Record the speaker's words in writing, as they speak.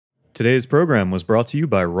Today's program was brought to you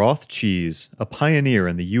by Roth Cheese, a pioneer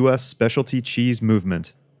in the U.S. specialty cheese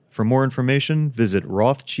movement. For more information, visit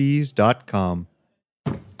rothcheese.com.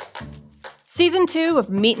 Season 2 of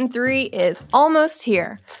Meat and Three is almost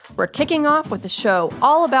here. We're kicking off with a show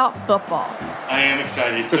all about football. I am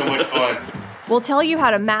excited. It's so much fun. We'll tell you how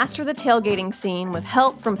to master the tailgating scene with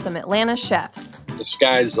help from some Atlanta chefs. The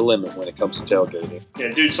sky's the limit when it comes to tailgating. Yeah,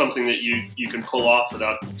 do something that you can pull off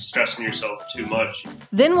without stressing yourself too much.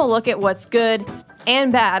 Then we'll look at what's good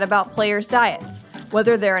and bad about players' diets,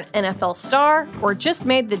 whether they're an NFL star or just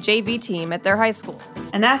made the JV team at their high school.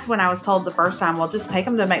 And that's when I was told the first time, well, just take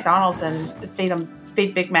them to McDonald's and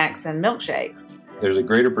feed Big Macs and milkshakes. There's a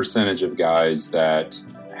greater percentage of guys that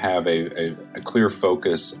have a clear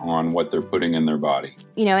focus on what they're putting in their body.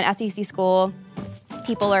 You know, in SEC school,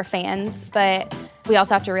 people are fans, but we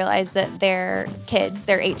also have to realize that they're kids.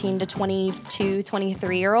 They're 18 to 22,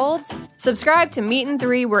 23-year-olds. Subscribe to Meat and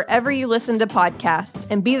Three wherever you listen to podcasts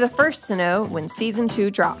and be the first to know when Season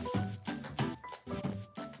 2 drops.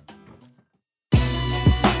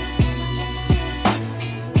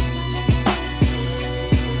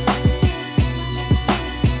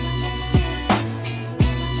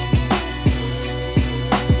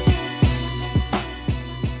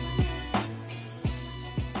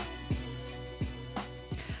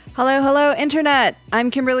 Hello, Internet!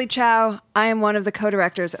 I'm Kimberly Chow. I am one of the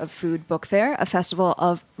co-directors of Food Book Fair, a festival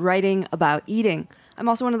of writing about eating. I'm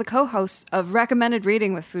also one of the co-hosts of Recommended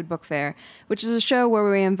Reading with Food Book Fair, which is a show where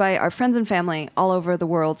we invite our friends and family all over the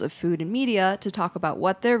worlds of food and media to talk about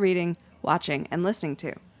what they're reading, watching, and listening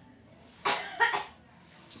to.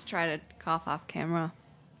 Just try to cough off camera.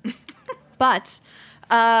 But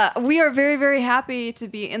we are very, very happy to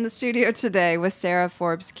be in the studio today with Sarah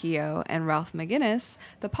Forbes-Keogh and Ralph McGinnis,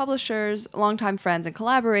 the publishers, longtime friends and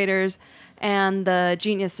collaborators, and the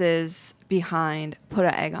geniuses behind Put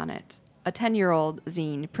a Egg on It, a 10-year-old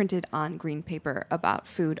zine printed on green paper about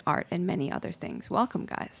food, art, and many other things. Welcome,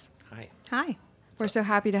 guys. Hi. We're so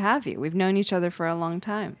happy to have you. We've known each other for a long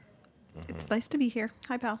time. It's nice to be here.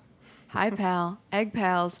 Hi, pal. Hi, pal. Egg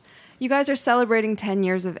pals. You guys are celebrating 10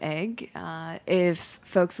 years of Egg. If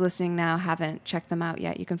folks listening now haven't checked them out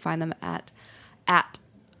yet, you can find them at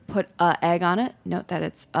Put a Egg on It. Note that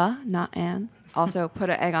it's not an. Also,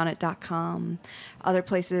 putaeggonit.com. Other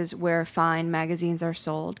places where fine magazines are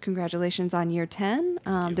sold. Congratulations on year 10.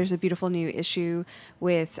 There's a beautiful new issue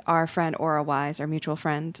with our friend Aura Wise, our mutual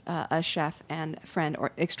friend, a chef and friend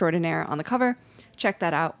extraordinaire on the cover. Check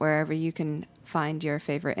that out wherever you can find your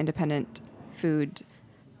favorite independent food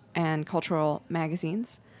and cultural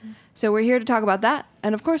magazines. So we're here to talk about that.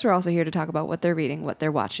 And of course, we're also here to talk about what they're reading, what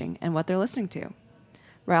they're watching, and what they're listening to.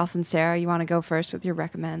 Ralph and Sarah, you want to go first with your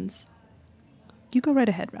recommends? You go right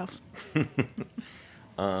ahead, Ralph.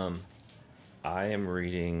 I am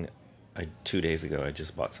reading, 2 days ago, I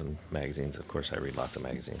just bought some magazines. Of course, I read lots of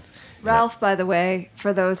magazines. Ralph, by the way,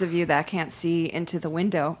 for those of you that can't see into the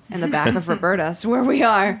window in the back of Roberta's, where we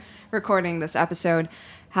are recording this episode,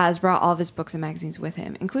 has brought all of his books and magazines with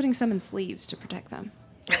him, including some in sleeves to protect them.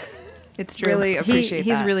 It's true. Really appreciate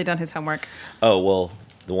He's that. really done his homework. Oh, well,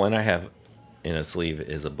 the one I have in a sleeve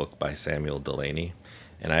is a book by Samuel Delany.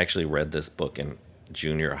 And I actually read this book in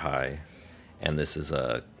junior high, and this is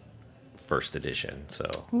a first edition,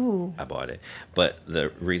 so Ooh. I bought it. But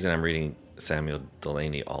the reason I'm reading Samuel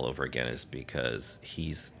Delany all over again is because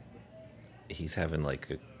he's having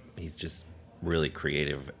he's just really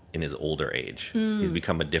creative in his older age. He's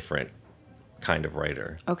become a different kind of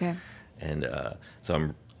writer. Okay. And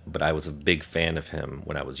but I was a big fan of him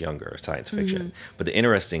when I was younger, science fiction. But the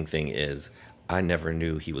interesting thing is I never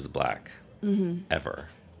knew he was black, ever.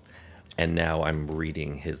 And now I'm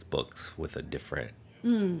reading his books with a different,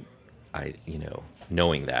 knowing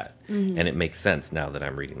that. And it makes sense now that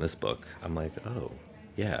I'm reading this book. I'm like, oh,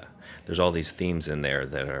 yeah. There's all these themes in there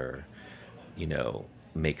that are,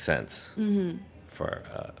 make sense.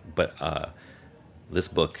 But this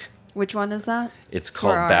book... Which one is that? It's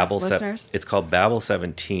called It's called Babel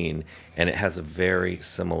 17, and it has a very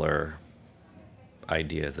similar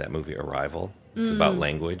idea as that movie Arrival. It's about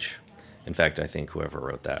language. In fact, I think whoever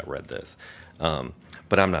wrote that read this.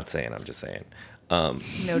 But I'm not saying, I'm just saying.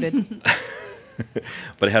 Noted.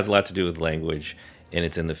 But it has a lot to do with language, and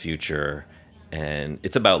it's in the future, and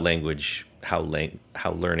it's about language, how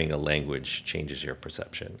learning a language changes your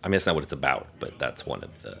perception. I mean, that's not what it's about, but that's one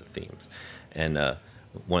of the themes. And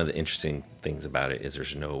one of the interesting things about it is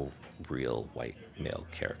there's no real white male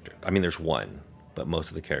character. I mean, there's one, but most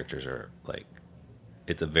of the characters are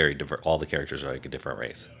it's a very different. All the characters are like a different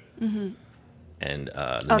race. Mm-hmm. And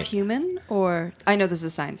of human Or I know this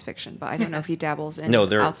is science fiction, but I don't know if he dabbles in No,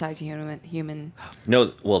 they're- outside human.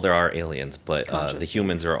 No, well, there are aliens, but the Conscious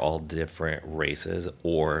humans are all different races,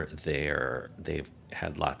 or they've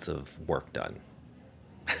had lots of work done.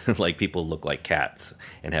 Like people look like cats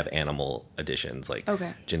and have animal additions, like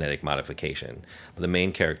Okay. genetic modification. But the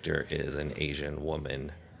main character is an Asian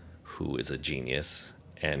woman who is a genius,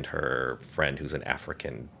 and her friend who's an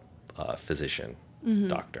African physician,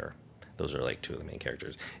 doctor. Those are like two of the main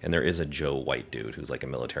characters. And there is a Joe White dude who's like a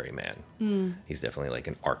military man. He's definitely like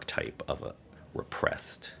an archetype of a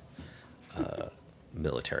repressed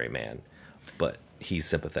military man. But he's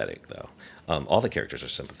sympathetic, though. All the characters are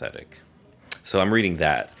sympathetic. So I'm reading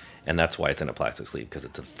that, and that's why it's in a plastic sleeve, because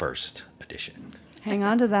it's a first edition. Hang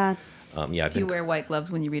on to that. Yeah, I've Do you been, wear white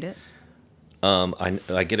gloves when you read it?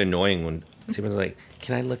 I get annoying when someone's like,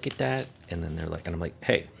 "Can I look at that?" And then they're like, and I'm like,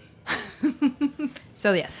 "Hey,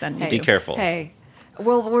 So yes, then you be do. careful." Hey,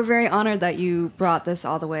 well, we're very honored that you brought this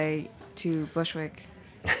all the way to Bushwick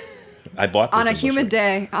I bought this on a in humid Bushwick.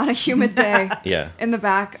 day. On a humid day. Yeah. In the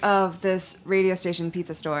back of this radio station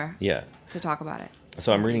pizza store Yeah. to talk about it.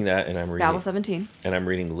 So I'm reading that, and I'm reading Babel 17. and I'm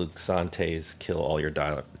reading Luc Sante's "Kill All Your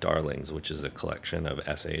Darlings," which is a collection of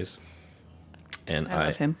essays. And I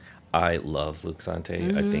love him. I love Luc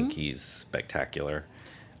Sante. I think he's spectacular.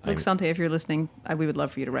 Luke Sante, if you're listening, we would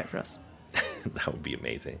love for you to write for us. That would be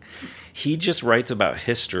amazing. He just writes about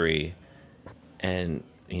history and,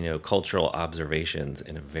 cultural observations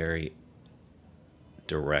in a very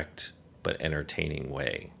direct but entertaining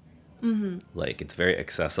way. Like, it's very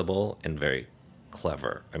accessible and very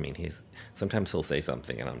clever. I mean, sometimes he'll say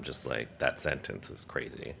something and I'm just like, that sentence is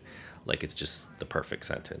crazy. Like, it's just the perfect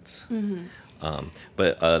sentence.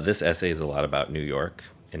 But this essay is a lot about New York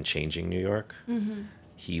and changing New York.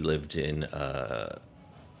 He lived in the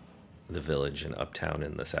Village in Uptown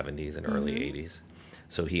in the 70s and early 80s.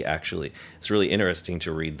 So it's really interesting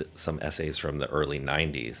to read some essays from the early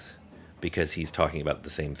 90s, because he's talking about the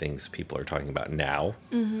same things people are talking about now,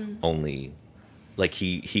 only like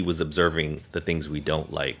he was observing the things we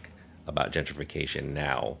don't like about gentrification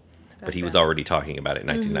now, but he was already talking about it in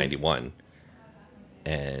 1991.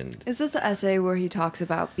 And Is this the essay where he talks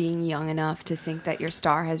about being young enough to think that your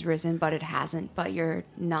star has risen, but it hasn't, but you're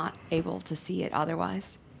not able to see it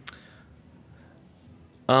otherwise?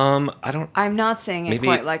 I'm not saying it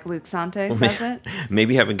quite like Luc Sante says it.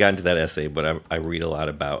 Maybe I haven't gotten to that essay, but I read a lot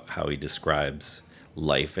about how he describes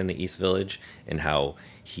life in the East Village and how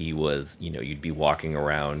he was, you'd be walking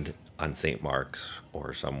around on St. Mark's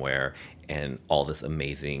or somewhere, and all this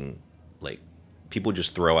amazing, like, people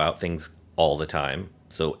just throw out things all the time.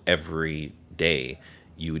 So every day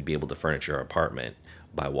you would be able to furnish your apartment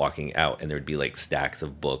by walking out, and there'd be like stacks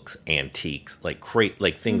of books, antiques, like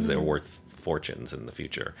things that are worth fortunes in the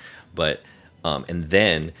future. But and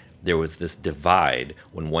then there was this divide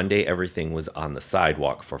when one day everything was on the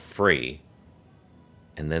sidewalk for free,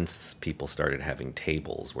 and then people started having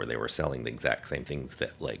tables where they were selling the exact same things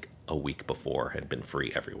that like a week before had been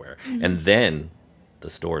free everywhere. And then the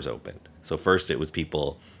stores opened. So first it was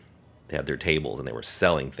people, they had their tables and they were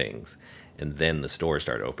selling things, and then the stores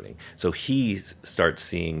started opening. So he starts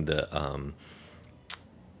seeing the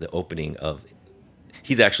opening of,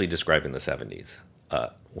 he's actually describing the 70s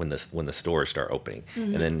when the stores start opening,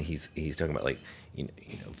 and then he's talking about like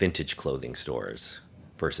vintage clothing stores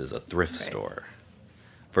versus a thrift store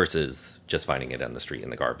versus just finding it on the street in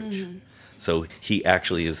the garbage. So he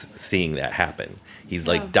actually is seeing that happen. He's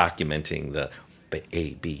like documenting the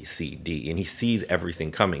A, B, C, D, and he sees everything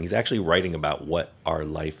coming. He's actually writing about what our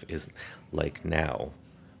life is like now,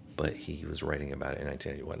 but he was writing about it in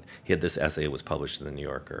 1981. He had this essay, it was published in the New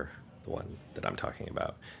Yorker, the one that I'm talking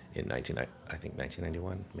about, in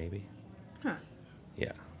 1991, maybe. Huh.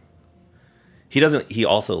 Yeah. He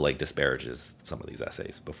also like disparages some of these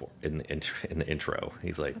essays before in the intro.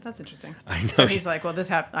 He's like, That's interesting. I know. So he's like, well,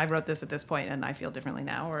 I wrote this at this point and I feel differently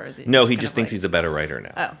now, or is it? No, he kind just of thinks like- he's a better writer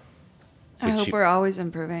now. Oh, I Which hope he- we're always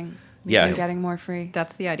improving. Yeah. And getting more free.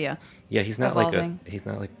 that's the idea. Yeah, he's not Evolving. he's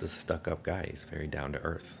not like the stuck-up guy. He's very down to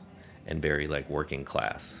earth and very like working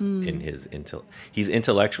class in his he's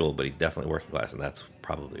intellectual, but he's definitely working class, and that's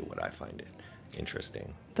probably what I find it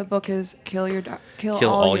interesting. The book is Kill Kill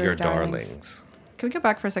All your Darlings. darlings. Can we go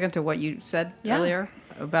back for a second to what you said Yeah. earlier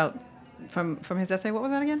about from his essay? What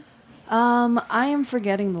was that again? I am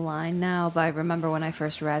forgetting the line now, but I remember when I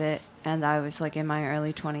first read it, and I was like in my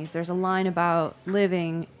early 20s. There's a line about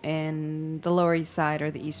living in the Lower East Side or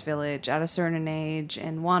the East Village at a certain age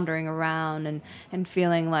and wandering around and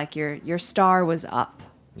feeling like your star was up.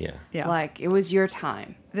 Yeah. Yeah. Like it was your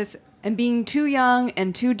time. This and being too young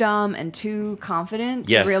and too dumb and too confident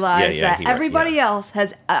Yes. to realize Yeah, that everybody else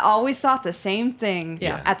has always thought the same thing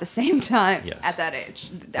at the same time at that age.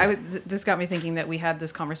 This got me thinking that we had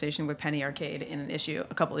this conversation with Penny Arcade in an issue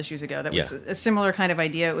a couple issues ago that was a similar kind of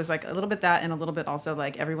idea. It was like a little bit that and a little bit also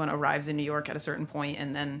like everyone arrives in New York at a certain point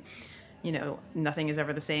and then nothing is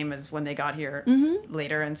ever the same as when they got here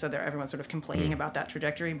later, and so everyone's sort of complaining about that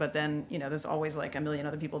trajectory. But then, there's always like a million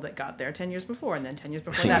other people that got there 10 years before, and then 10 years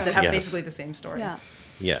before that have basically the same story.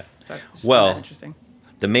 Yeah. So well, interesting.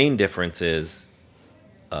 The main difference is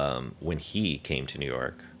when he came to New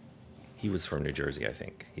York, he was from New Jersey, I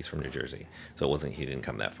think. He's from New Jersey, so he didn't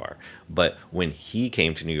come that far. But when he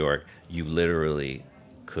came to New York, you literally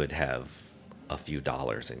could have a few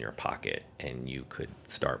dollars in your pocket and you could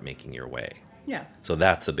start making your way. Yeah. So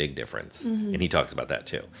that's a big difference. And he talks about that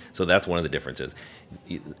too. So that's one of the differences.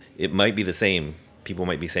 It might be the same. People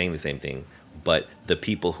might be saying the same thing, but the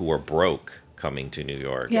people who are broke coming to New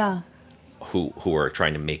York, who are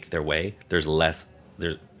trying to make their way,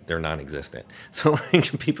 they're non-existent. So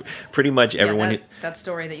like people, pretty much everyone. That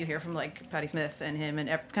story that you hear from like Patti Smith and him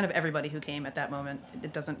and kind of everybody who came at that moment,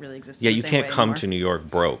 it doesn't really exist. Yeah, in the you same can't way come anymore. to New York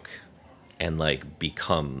broke and like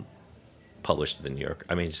become published in the New York.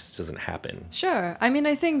 I mean, it just doesn't happen. Sure. I mean,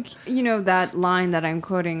 I think, that line that I'm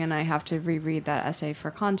quoting, and I have to reread that essay for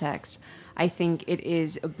context, I think it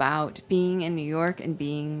is about being in New York and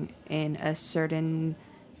being in a certain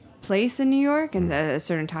place in New York and a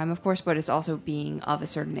certain time, of course, but it's also being of a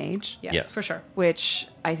certain age. Yeah, Yes. for sure. Which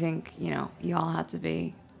I think, you all have to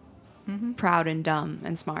be proud and dumb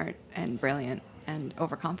and smart and brilliant and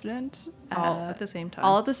overconfident. All at the same time.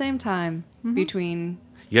 All at the same time between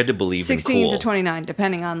You had to believe 16 in cool. to 29,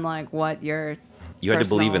 depending on like what your You had to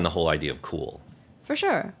believe in personal- the whole idea of cool. For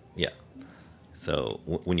sure. Yeah. So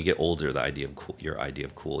when you get older, your idea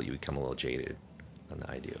of cool, you become a little jaded on the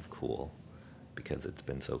idea of cool because it's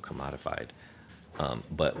been so commodified.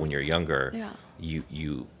 But when you're younger,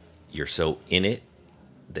 you're so in it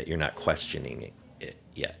that you're not questioning it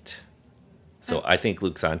yet. So I think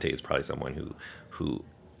Luc Sante is probably someone who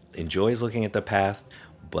enjoys looking at the past,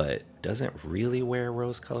 but doesn't really wear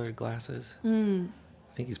rose-colored glasses. I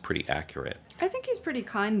think he's pretty accurate. I think he's pretty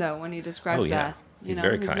kind though when he describes Oh, yeah. that. He's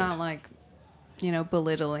very he's kind. not like,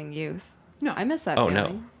 belittling youth. No. I miss that Oh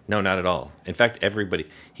feeling. no, not at all. In fact,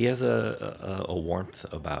 he has a warmth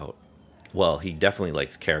about. Well, he definitely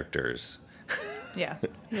likes characters Yeah.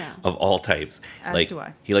 Yeah. of all types. As do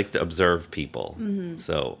I. He likes to observe people.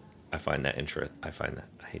 So I find that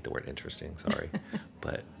I hate the word interesting. Sorry,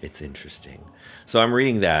 but it's interesting. So I'm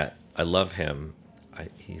reading that. I love him.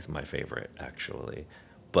 He's my favorite actually.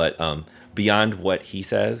 But beyond what he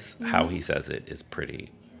says, how he says it is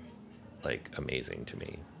pretty amazing to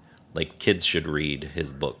me. Like kids should read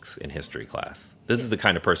his books in history class. This is the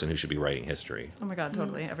kind of person who should be writing history. Oh my God,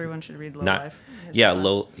 totally. Everyone should read Low Not, Life. yeah,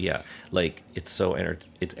 low, yeah. Like it's so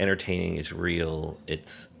it's entertaining. It's real.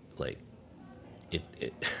 It's like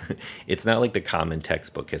it. It's not like the common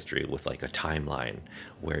textbook history with like a timeline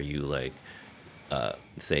where you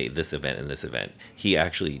say this event and this event. He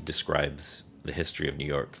actually describes the history of New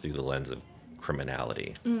York through the lens of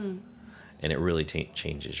criminality. And it really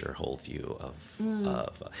changes your whole view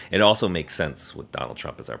of. It also makes sense with Donald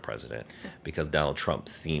Trump as our president because Donald Trump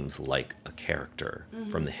seems like a character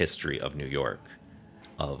from the history of New York,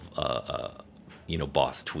 of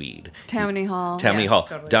Boss Tweed, Tammany Hall. Tammany Hall.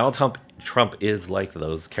 Totally. Donald Trump is like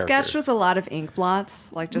those characters. Sketched with a lot of ink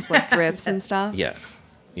blots, just like drips and stuff.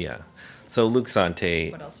 Yeah. So Luc Sante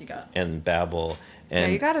What else you got? and Babel Yeah,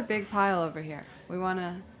 and you got a big pile over here. We want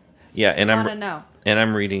to and know. And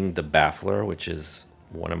I'm reading The Baffler, which is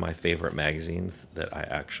one of my favorite magazines that I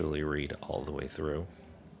actually read all the way through.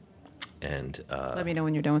 And Let me know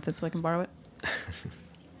when you're done with it so I can borrow it.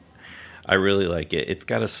 I really like it. It's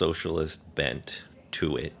got a socialist bent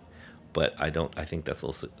to it, but I think that's a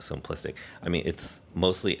little simplistic. I mean, it's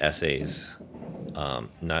mostly essays,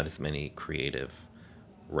 not as many creative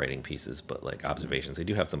writing pieces, but like observations. They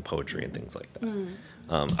do have some poetry and things like that.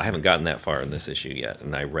 I haven't gotten that far in this issue yet,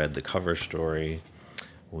 and I read the cover story,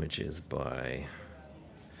 which is by,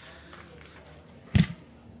 I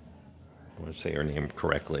want to say her name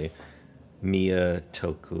correctly, Miya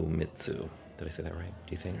Tokumitsu. Did I say that right?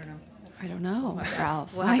 Do you think? I don't know,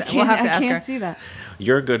 Ralph. We'll have to I ask can't her. see that.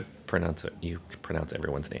 You're a good pronouncer. You pronounce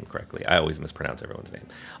everyone's name correctly. I always mispronounce everyone's name.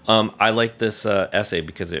 I like this essay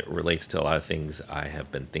because it relates to a lot of things I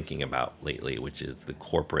have been thinking about lately, which is the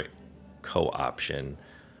corporate co-option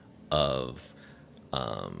of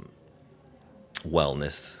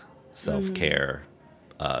wellness, self-care,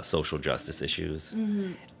 social justice issues,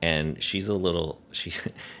 and she's a little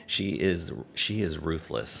she is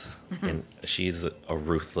ruthless, and she's a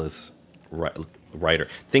ruthless writer.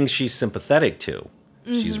 Things she's sympathetic to.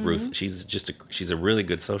 She's a really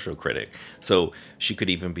good social critic. So she could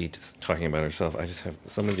even be talking about herself. I just have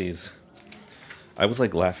some of these. I was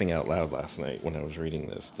like laughing out loud last night when I was reading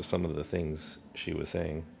this. Some of the things she was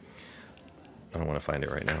saying. I don't want to find it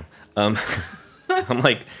right now. I'm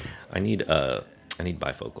like, I need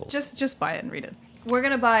bifocals. Just buy it and read it. We're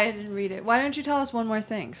gonna buy it and read it. Why don't you tell us one more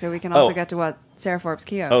thing so we can also get to what Sarah Forbes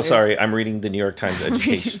Keogh is? Sorry, I'm reading the New York Times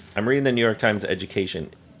Education. I'm reading the New York Times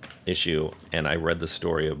Education issue, and I read the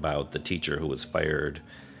story about the teacher who was fired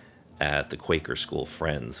at the Quaker school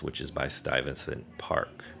Friends, which is by Stuyvesant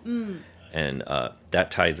Park. And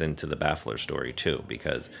that ties into the Baffler story too,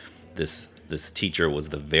 because this teacher was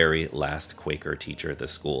the very last Quaker teacher at the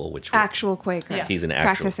school, which actual Quaker. Yeah. He's an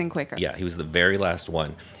practicing Quaker. Yeah, he was the very last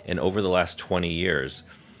one. And over the last 20 years,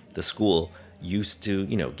 the school used to,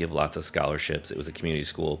 give lots of scholarships. It was a community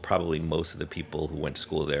school. Probably most of the people who went to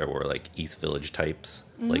school there were like East Village types,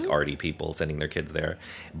 like arty people sending their kids there.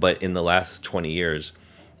 But in the last 20 years,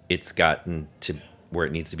 it's gotten to where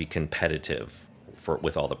it needs to be competitive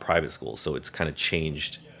with all the private schools. So it's kind of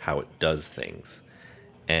changed how it does things.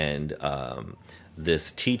 And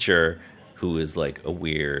this teacher, who is like a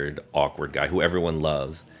weird, awkward guy who everyone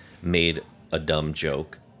loves, made a dumb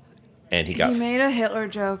joke, and he made a Hitler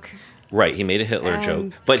joke. Right, he made a Hitler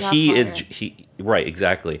joke, but right,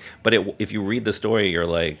 exactly. But if you read the story, you're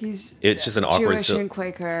like, it's just an awkward. Jewish and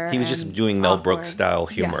Quaker. He was just doing Mel Brooks style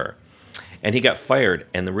humor. And he got fired.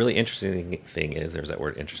 And the really interesting thing is, there's that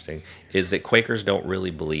word interesting, is that Quakers don't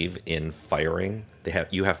really believe in firing.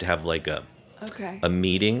 You have to have like a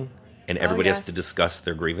meeting, and everybody has to discuss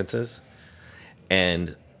their grievances.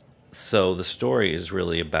 And so the story is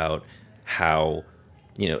really about how,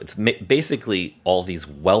 it's basically all these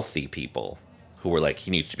wealthy people who were like,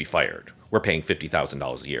 he needs to be fired. We're paying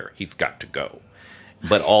 $50,000 a year. He's got to go.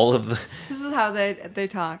 But all of the... This is how they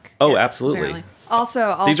talk. Oh, yes, absolutely. Apparently.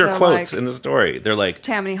 Also, these are quotes in the story. They're like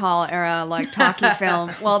Tammany Hall era, like talkie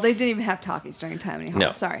film. Well, they didn't even have talkies during Tammany Hall.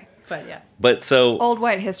 No. Sorry, But so old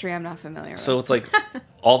white history, I'm not familiar with. So it's like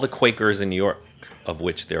all the Quakers in New York, of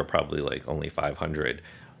which there are probably like only 500.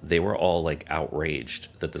 They were all like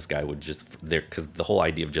outraged that this guy would because the whole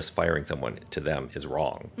idea of just firing someone to them is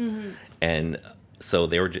wrong, and so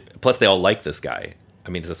they were. Plus, they all like this guy. I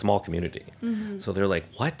mean, it's a small community, so they're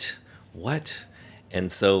like, what,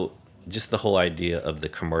 and so. Just the whole idea of the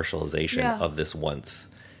commercialization of this once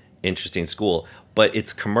interesting school, but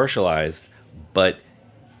it's commercialized, but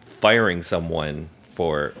firing someone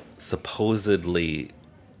for supposedly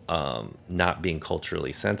not being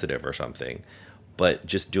culturally sensitive or something, but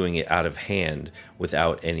just doing it out of hand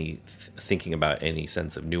without any thinking about any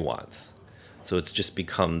sense of nuance. So it's just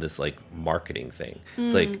become this like marketing thing.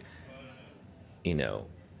 It's like,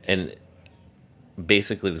 and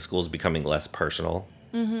basically the school's becoming less personal.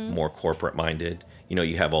 More corporate minded.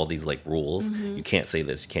 You have all these like rules. You can't say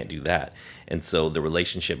this, you can't do that. And so the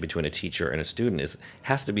relationship between a teacher and a student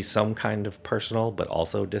has to be some kind of personal, but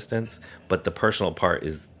also distance. But the personal part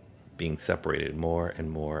is being separated more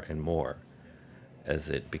and more and more as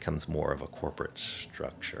it becomes more of a corporate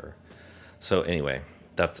structure. So anyway,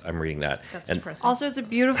 I'm reading that. That's depressing. Also, it's a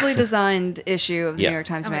beautifully designed issue of the New York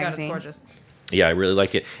Times God, Magazine. it's gorgeous. Yeah, I really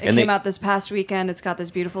like it. It came out this past weekend. It's got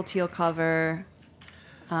this beautiful teal cover.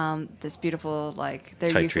 This beautiful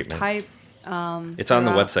their use of type. It's on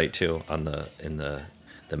the website too, in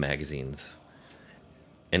the magazines.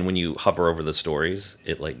 And when you hover over the stories,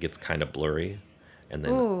 it gets kind of blurry, and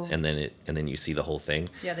then you see the whole thing.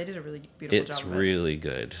 Yeah, they did a really beautiful job. It's really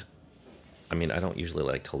good. I mean, I don't usually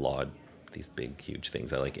like to laud these big, huge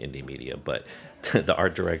things. I like indie media, but the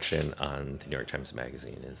art direction on the New York Times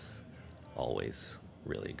Magazine is always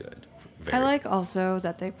really good. I like also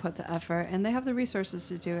that they put the effort and they have the resources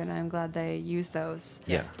to do it, and I'm glad they use those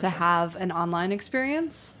to have an online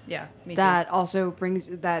experience. Yeah, me that too. Also brings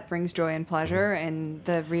joy and pleasure, and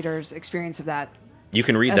the reader's experience of that. You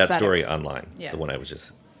can read that story online. The one I was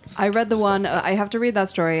just. I read the one. I have to read that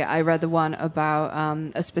story. I read the one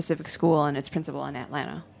about a specific school and its principal in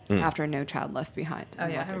Atlanta after No Child Left Behind. Oh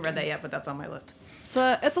yeah, I haven't read that yet, but that's on my list. It's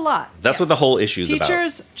a lot. That's what the whole issue is about.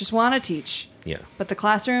 Teachers just want to teach. Yeah. But the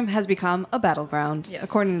classroom has become a battleground,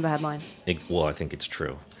 according to the headline. Well, I think it's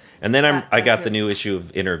true. And then I got too. the new issue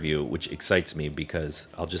of Interview, which excites me because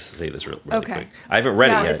I'll just say this really Okay. quick. I haven't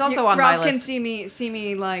read it yet. It's also on my Ralph can list. see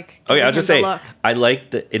me like. Okay, I'll giving just him say the look. I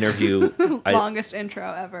like the Interview. Longest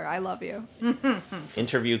intro ever. I love you.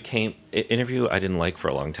 Interview I didn't like for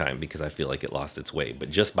a long time because I feel like it lost its way. But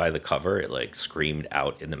just by the cover, it like screamed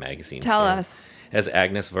out in the magazine. Tell stand. us. It has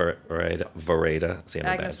Agnes Varda,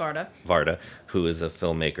 Agnes Varda. Varda, who is a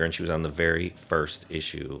filmmaker, and she was on the very first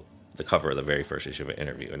issue, the cover of the very first issue of an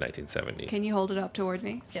Interview in 1970. Can you hold it up toward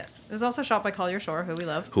me? Yes. It was also shot by Collier Shore, who we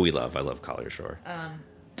love. Who we love. I love Collier Shore.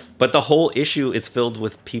 But the whole issue is filled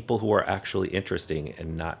with people who are actually interesting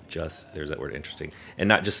and not just, there's that word interesting, and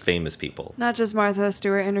not just famous people. Not just Martha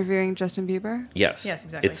Stewart interviewing Justin Bieber. Yes. Yes,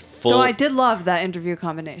 exactly. It's full. Though I did love that interview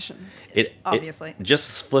combination. Obviously.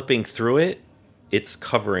 Just flipping through it, it's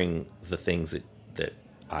covering the things that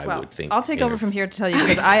I would think. I'll take over from here to tell you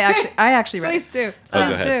because I actually read Please it. do. Oh, go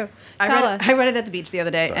Please ahead. do. I read it at the beach the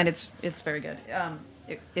other day, Sorry. and it's very good.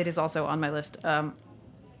 It is also on my list.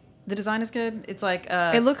 The design is good. It's like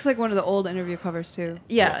It looks like one of the old interview covers too.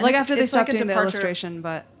 Yeah, and Like it's- after they it's like stopped a doing the departure- illustration,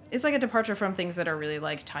 but it's like a departure from things that are really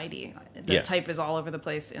like tidy. The Yeah. type is all over the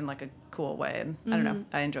place in like a cool way, and I don't know.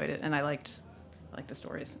 I enjoyed it, and I liked the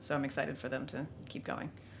stories, so I'm excited for them to keep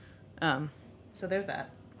going. So there's that.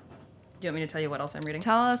 Do you want me to tell you what else I'm reading?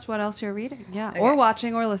 tell us what else you're reading. Yeah. Okay. Or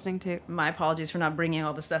watching or listening to. My apologies for not bringing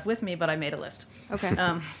all the stuff with me, but I made a list. Okay.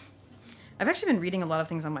 I've actually been reading a lot of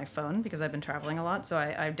things on my phone because I've been traveling a lot. So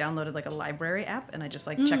I downloaded like a library app, and I just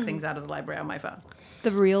like check things out of the library on my phone.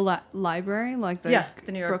 The real library? Like the,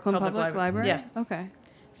 the New York Brooklyn Public Public Library? Yeah. Okay.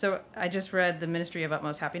 So I just read The Ministry of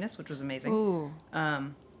Utmost Happiness, which was amazing. Ooh.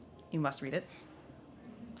 You must read it.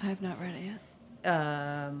 I have not read it yet.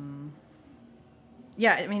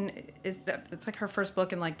 Yeah, I mean, it's like her first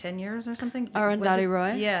book in like 10 years or something. Arundhati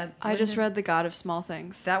Roy? Yeah. I just read The God of Small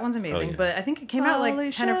Things. That one's amazing, yeah. but I think it came out like Holy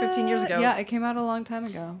 10 or 15 years shit. ago. Yeah, it came out a long time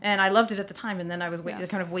ago. And I loved it at the time, and then I was Yeah.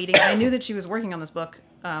 kind of waiting. I knew that she was working on this book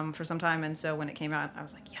for some time, and so when it came out, I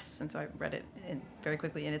was like, yes. And so I read it very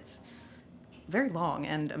quickly, and it's very long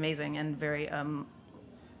and amazing and very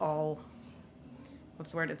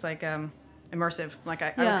what's the word? It's like immersive. Like I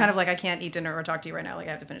was Yeah. kind of like, I can't eat dinner or talk to you right now. Like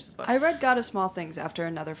I have to finish this book. I read God of Small Things after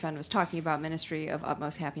another friend was talking about Ministry of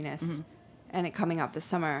Utmost Happiness and it coming out this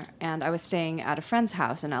summer. And I was staying at a friend's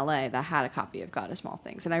house in LA that had a copy of God of Small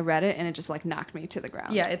Things. And I read it and it just like knocked me to the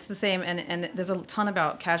ground. Yeah, it's the same, and there's a ton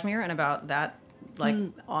about Kashmir and about that like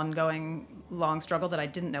ongoing long struggle that I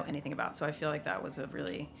didn't know anything about. So I feel like that was a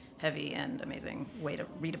really heavy and amazing way to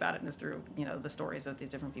read about it, and is through the stories of these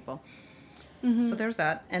different people. So there's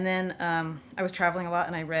that, and then I was traveling a lot,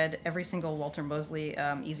 and I read every single Walter Mosley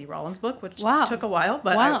Easy Rollins book, which Wow. took a while,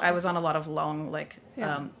 but Wow. I was on a lot of long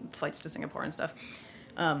Yeah. flights to Singapore and stuff.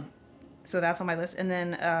 So that's on my list, and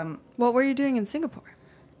then What were you doing in Singapore?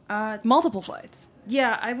 Multiple flights.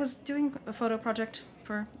 yeah, I was doing a photo project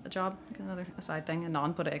for a job, like another side thing, a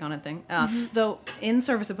non-put an egg on it thing. Though in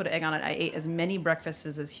service of put an egg on it, I ate as many breakfasts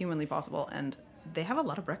as humanly possible, and they have a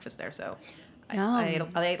lot of breakfast there, so I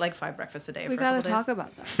ate like 5 breakfasts a day. We for got a to couple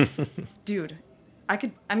talk days. about that. Dude, I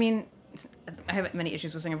have many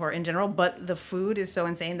issues with Singapore in general, but the food is so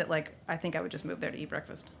insane that like I think I would just move there to eat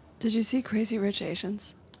breakfast. Did you see Crazy Rich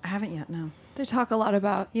Asians? I haven't yet, no. They talk a lot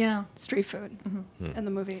about Yeah. street food in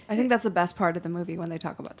the movie. I think that's the best part of the movie when they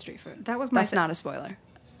talk about street food. That was my That's not a spoiler.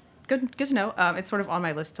 Good to know. It's sort of on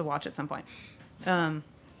my list to watch at some point. And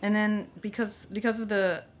then because of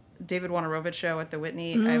the David Wojnarowicz show at the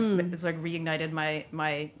Whitney, it's like reignited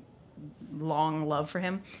my long love for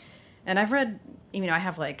him. And I've read, I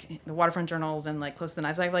have like the Waterfront Journals and like Close to the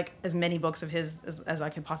Knives. I have like as many books of his as I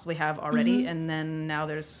could possibly have already. And then now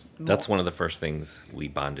there's more. That's one of the first things we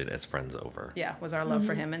bonded as friends over. Yeah, was our love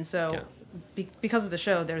for him. And so because of the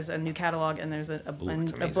show, there's a new catalog, and there's a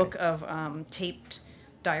amazing. book of taped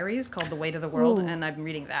diaries called The Weight of the World, Ooh. and I've been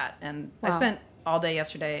reading that. And Wow. I spent all day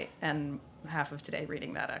yesterday and half of today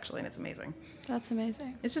reading that, actually, and it's amazing. That's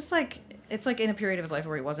amazing. It's just like, it's like in a period of his life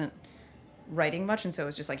where he wasn't writing much, and so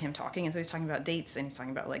it's just like him talking, and so he's talking about dates, and he's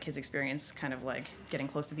talking about like his experience kind of like getting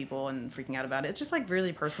close to people and freaking out about it. It's just like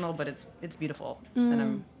really personal, but it's beautiful.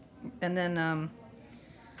 And then I've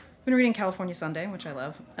been reading California Sunday, which I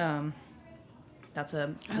love. That's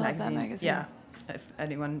a I love that magazine. Yeah, if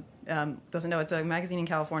anyone doesn't know, it's a magazine in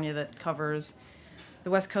California that covers the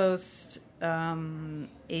West Coast,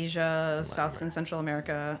 Asia, South and Central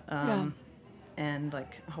America, and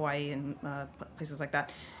like Hawaii and places like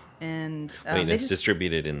that. And Wait, it's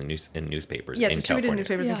distributed in the newspapers yeah, in it's distributed in California.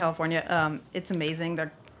 newspapers in California. It's amazing.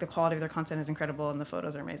 The quality of their content is incredible, and the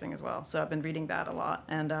photos are amazing as well. So I've been reading that a lot.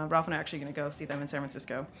 And Ralph and I are actually going to go see them in San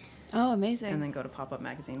Francisco, Oh, amazing. and then go to Pop Up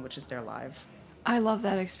Magazine, which is their live I love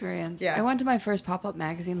that experience. Yeah. I went to my first pop-up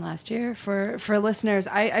magazine last year. For listeners,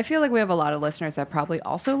 I feel like we have a lot of listeners that probably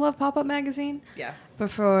also love Pop-Up Magazine. Yeah. But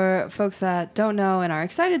for folks that don't know and are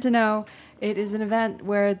excited to know, it is an event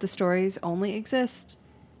where the stories only exist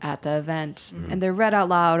at the event. Mm-hmm. And they're read out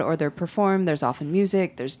loud or they're performed. There's often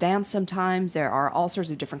music. There's dance sometimes. There are all sorts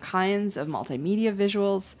of different kinds of multimedia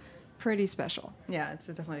visuals. Pretty special. Yeah, it's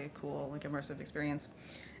definitely a cool, like, immersive experience.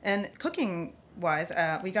 And cooking-wise,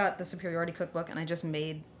 we got the Superiority Cookbook, and I just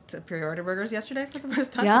made Superiority burgers yesterday for the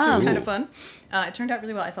first time, which was kind of fun. It turned out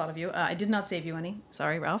really well. I thought of you. I did not save you any.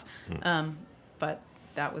 Sorry, Ralph. But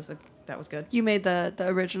that was good. You made the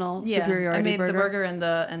original Superiority burger? I made the burger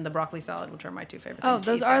and the broccoli salad, which are my two favorite things. Oh,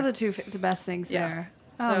 those are the best things there.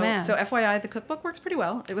 Oh, man. So FYI, the cookbook works pretty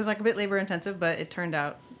well. It was like a bit labor intensive, but it turned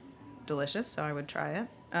out delicious, so I would try it.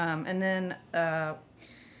 And then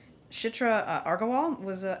Shitra Argawal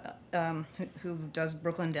was who does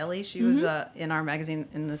Brooklyn Deli. She was in our magazine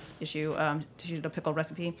in this issue. She did a pickle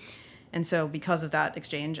recipe. And so because of that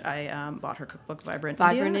exchange, I bought her cookbook, Vibrant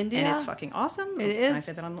India. And it's fucking awesome. It is. Can I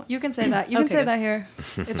say that on? You can say that. You can say that here.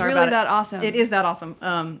 It's Sorry really that awesome. It is that awesome.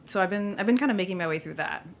 So I've been kind of making my way through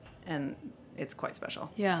that, and it's quite special.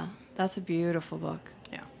 Yeah, that's a beautiful book.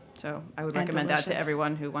 Yeah. So I would recommend that to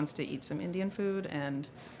everyone who wants to eat some Indian food and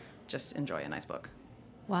just enjoy a nice book.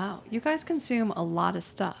 Wow. You guys consume a lot of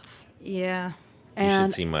stuff. Yeah. You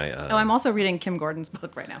should see my... I'm also reading Kim Gordon's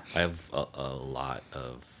book right now. I have a lot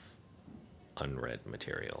of unread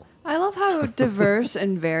material. I love how diverse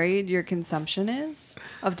and varied your consumption is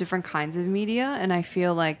of different kinds of media. And I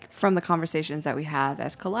feel like from the conversations that we have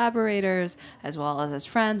as collaborators, as well as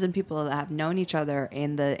friends and people that have known each other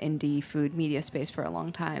in the indie food media space for a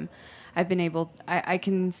long time, I've been able, I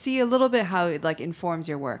can see a little bit how it like informs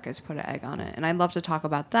your work as Put an Egg on It. And I'd love to talk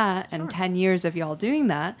about that and 10 years of y'all doing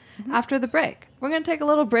that after the break. We're going to take a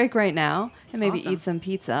little break right now and maybe eat some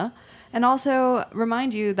pizza. And also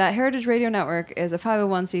remind you that Heritage Radio Network is a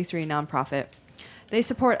 501c3 nonprofit. They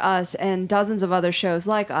support us and dozens of other shows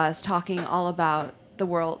like us talking all about the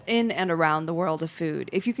world, in and around the world of food.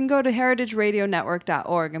 If you can go to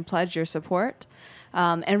heritageradionetwork.org and pledge your support,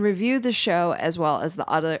 and review the show as well as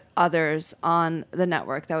the others on the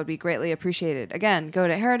network, that would be greatly appreciated. Again, go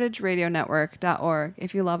to heritageradionetwork.org.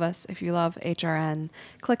 If you love us, if you love HRN,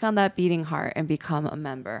 click on that beating heart and become a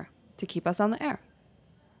member to keep us on the air.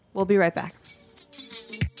 We'll be right back.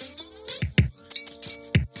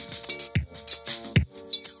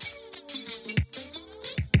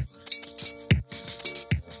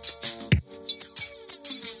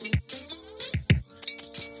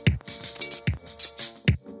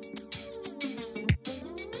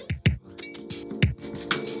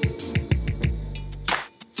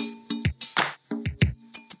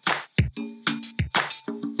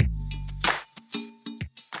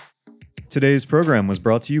 Today's program was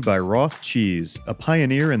brought to you by Roth Cheese, a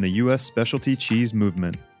pioneer in the U.S. specialty cheese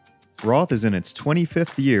movement. Roth is in its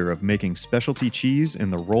 25th year of making specialty cheese in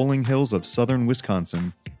the rolling hills of southern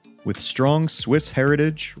Wisconsin. With strong Swiss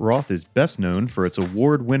heritage, Roth is best known for its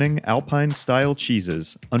award-winning Alpine-style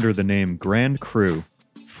cheeses under the name Grand Cru.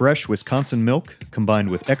 Fresh Wisconsin milk, combined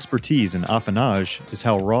with expertise in affinage, is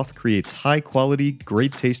how Roth creates high-quality,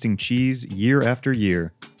 great-tasting cheese year after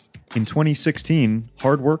year. In 2016,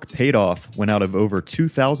 hard work paid off when out of over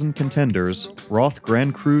 2,000 contenders, Roth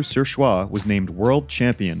Grand Cru Surchoix was named world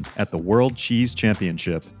champion at the World Cheese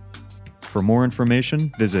Championship. For more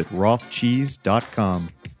information, visit rothcheese.com.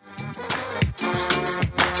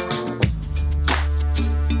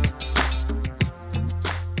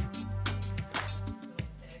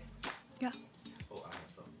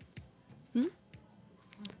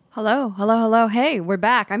 Hello. Hey, we're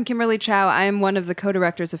back. I'm Kimberly Chow. I am one of the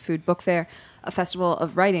co-directors of Food Book Fair, a festival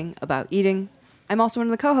of writing about eating. I'm also one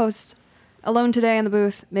of the co-hosts. Alone today in the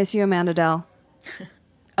booth, Miss you, Amanda Dell,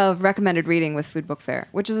 of Recommended Reading with Food Book Fair,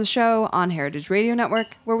 which is a show on Heritage Radio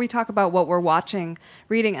Network where we talk about what we're watching,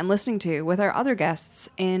 reading, and listening to with our other guests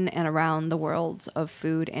in and around the worlds of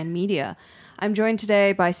food and media. I'm joined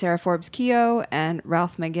today by Sarah Forbes-Keogh and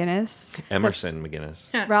Ralph McGinnis. Emerson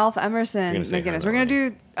McGinnis. Ralph Emerson McGinnis. We're going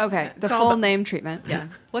to do, the full name treatment. Yeah.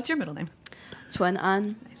 What's your middle name? Twin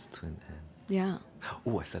An. Nice. Twin An. Yeah.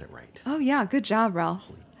 Oh, I said it right. Oh, yeah. Good job, Ralph.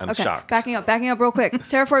 I'm shocked. Backing up real quick.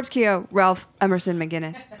 Sarah Forbes-Keogh, Ralph Emerson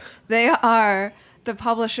McGinnis. They are the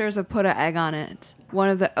publishers of Put an Egg on It, one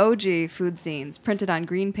of the OG food zines printed on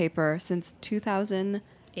green paper since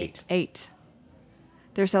 2008.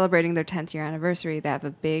 They're celebrating their 10th year anniversary. They have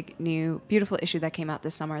a big, new, beautiful issue that came out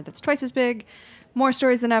this summer that's twice as big. More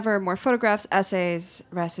stories than ever, more photographs, essays,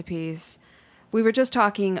 recipes. we were just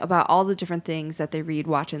talking about all the different things that they read,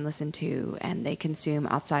 watch, and listen to, and they consume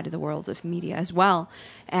outside of the world of media as well.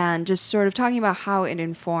 And just sort of talking about how it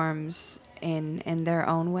informs in their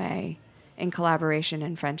own way, in collaboration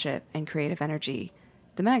and friendship and creative energy,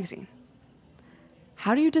 the magazine.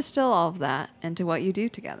 How do you distill all of that into what you do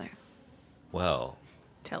together? Well,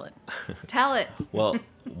 tell it. Tell it. Well,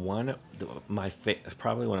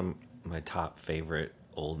 probably one of my top favorite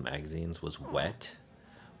old magazines was Wet,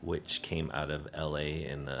 which came out of LA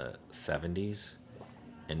in the 70s.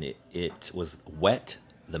 And it was Wet,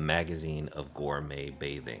 the magazine of gourmet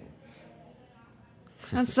bathing.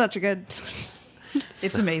 That's such a good...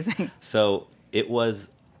 It's amazing. So it was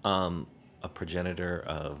a progenitor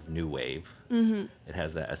of New Wave. Mm-hmm. It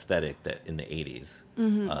has that aesthetic that in the 80s.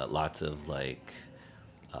 Mm-hmm. Lots of like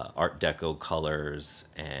Art Deco colors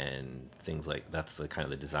and things like that's the kind of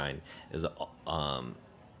the design. Is Art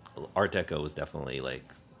Deco was definitely like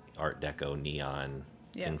Art Deco neon,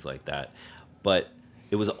 things like that. But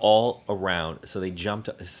it was all around. So they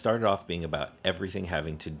started off being about everything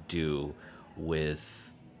having to do with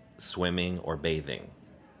swimming or bathing.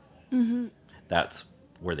 Mm-hmm. That's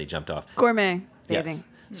where they jumped off. Gourmet bathing. Yes.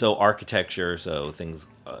 So architecture, so things,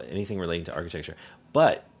 anything relating to architecture.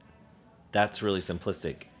 But that's really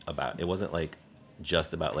simplistic about it. Wasn't like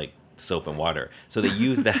just about like soap and water. So they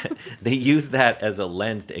used that. They used that as a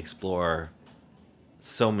lens to explore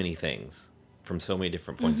so many things from so many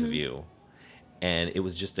different points of view, and it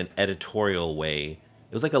was just an editorial way.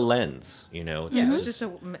 It was like a lens, you know. Yeah, it was just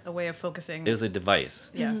a way of focusing. It was a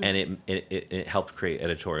device, and it helped create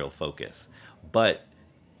editorial focus, but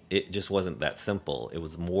it just wasn't that simple. It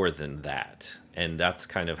was more than that, and that's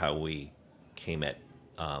kind of how we came at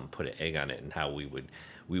put an egg on it, and how we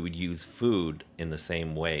would use food in the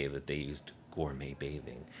same way that they used gourmet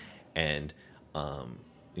bathing, and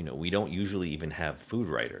you know, we don't usually even have food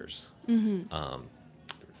writers.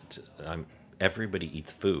 Everybody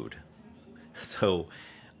eats food. So,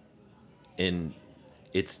 it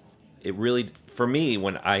really, for me,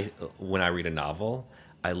 when I read a novel,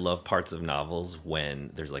 I love parts of novels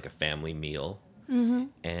when there's like a family meal,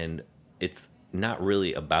 and it's not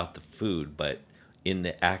really about the food, but in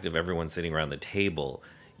the act of everyone sitting around the table,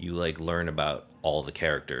 you like learn about all the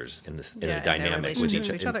characters in a dynamic with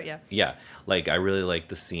each other. Yeah, like I really like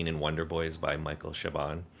the scene in Wonder Boys by Michael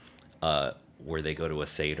Chabon, where they go to a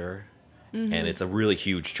Seder. And it's a really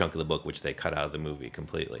huge chunk of the book, which they cut out of the movie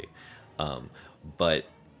completely. But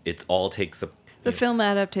it all takes the film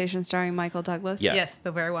adaptation starring Michael Douglas? Yeah. Yes,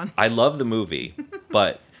 the very one. I love the movie,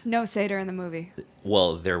 but... No Seder in the movie.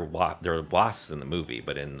 Well, there are wasps in the movie,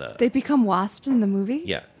 but in the... They become wasps in the movie?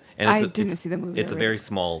 Yeah. And I didn't see the movie. It's a very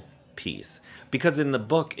small piece. Because in the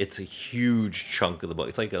book, it's a huge chunk of the book.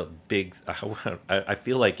 It's like a big... I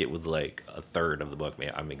feel like it was like a third of the book.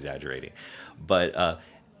 Maybe I'm exaggerating. But...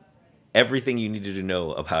 everything you needed to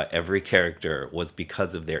know about every character was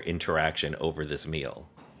because of their interaction over this meal.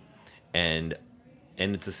 And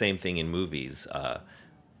it's the same thing in movies.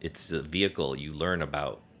 It's a vehicle you learn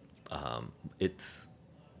about.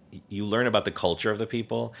 You learn about the culture of the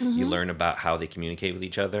people. You learn about how they communicate with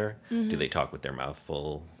each other. Do they talk with their mouth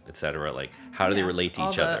full, etc.? Like, how do they relate to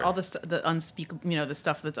each other? All the unspeakable, the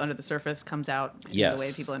stuff that's under the surface comes out in the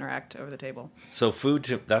way people interact over the table. So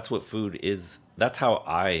that's what food is. That's how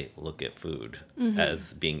I look at food,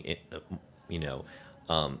 as being,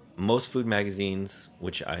 most food magazines,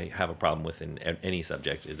 which I have a problem with in any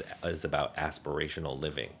subject, is about aspirational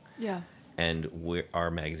living. Yeah. And our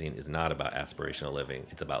magazine is not about aspirational living.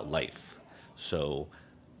 It's about life. So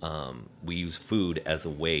we use food as a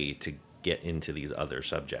way to get into these other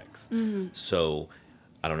subjects. So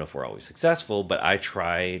I don't know if we're always successful, but I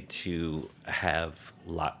try to have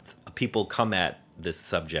lots of people come at this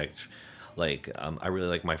subject. Like, I really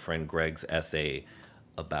like my friend Greg's essay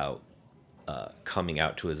about coming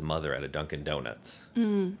out to his mother at a Dunkin' Donuts.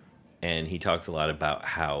 And he talks a lot about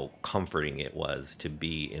how comforting it was to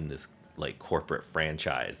be in this like corporate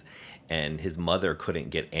franchise, and his mother couldn't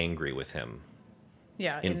get angry with him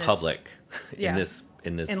in public in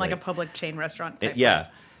like a public chain restaurant type place. Place.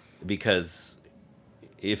 Because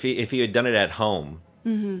if he had done it at home,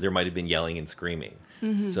 there might have been yelling and screaming.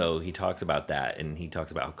 So he talks about that, and he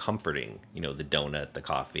talks about how comforting, the donut, the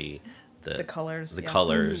coffee, the colors,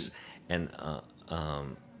 and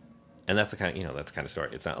that's the kind of that's the kind of story.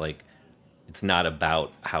 It's not like, it's not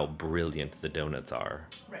about how brilliant the donuts are.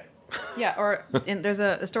 Right. Yeah, there's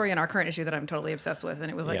a story in our current issue that I'm totally obsessed with, and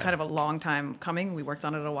it was like kind of a long time coming. We worked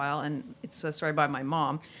on it a while, and it's a story by my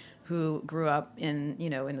mom, who grew up in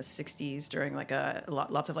the 60s during like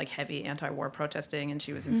lots of like heavy anti-war protesting, and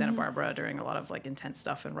she was in Santa Barbara during a lot of like intense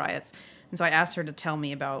stuff and riots. And so I asked her to tell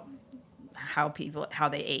me about how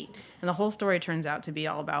they ate. And the whole story turns out to be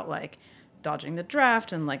all about like dodging the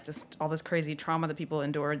draft and like all this crazy trauma that people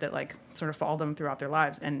endured that like sort of followed them throughout their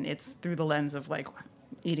lives. And it's through the lens of like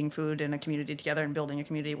eating food in a community together and building a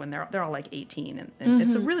community when they're all like 18. And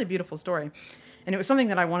it's a really beautiful story. And it was something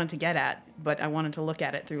that I wanted to get at, but I wanted to look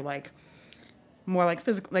at it through like more like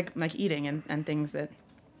physical, like eating and things that,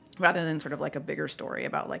 rather than sort of like a bigger story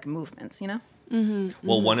about like movements, you know?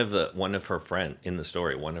 Well, one of her friend in the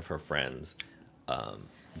story, one of her friends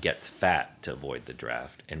gets fat to avoid the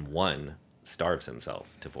draft, and one starves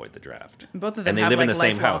himself to avoid the draft. Both of them and they have live like in the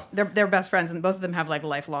same house. They're best friends, and both of them have like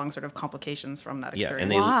lifelong sort of complications from that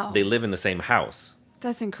experience. Yeah, and they live in the same house.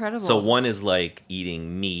 That's incredible. So one is like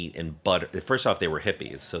eating meat and butter. First off, they were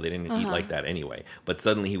hippies, so they didn't eat like that anyway. But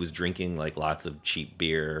suddenly he was drinking like lots of cheap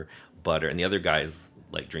beer, butter, and the other guy's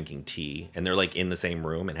like drinking tea, and they're like in the same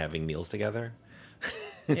room and having meals together.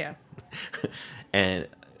 Yeah. And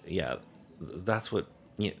yeah, that's what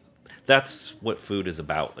food is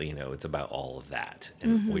about. You know, it's about all of that,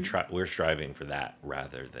 and we're striving for that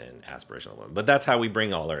rather than aspirational. But that's how we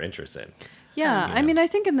bring all our interests in. Yeah, I mean, I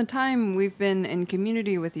think in the time we've been in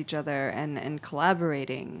community with each other and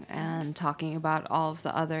collaborating and talking about all of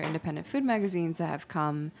the other independent food magazines that have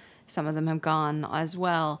come, some of them have gone as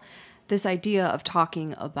well, this idea of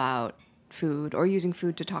talking about food or using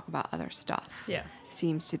food to talk about other stuff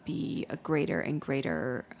seems to be a greater and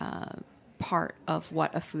greater part of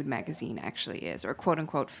what a food magazine actually is, or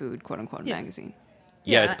quote-unquote food, quote-unquote magazine.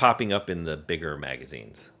 Yeah, it's popping up in the bigger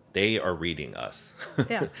magazines. They are reading us.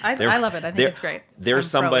 Yeah, I love it. I think it's great. There's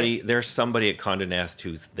somebody at Condé Nast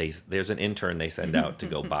there's an intern they send out to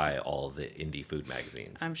go buy all the indie food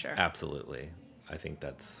magazines. I'm sure. Absolutely. I think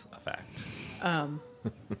that's a fact. And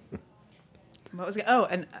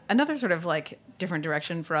another sort of like different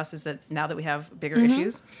direction for us is that now that we have bigger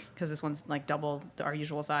issues, because this one's like double our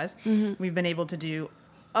usual size, we've been able to do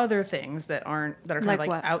other things that are kind of like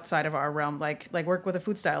outside of our realm, like work with a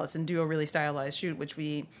food stylist and do a really stylized shoot, which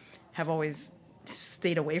we have always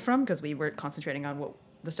stayed away from because we were concentrating on what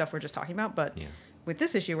the stuff we're just talking about. But with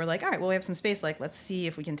this issue, we're like, all right, well, we have some space. Like, let's see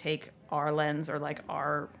if we can take our lens or like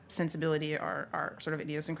our sensibility, our sort of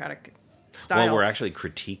idiosyncratic style. Well, we're actually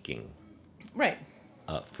critiquing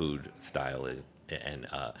food style and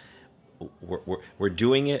we're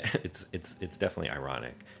doing it. It's definitely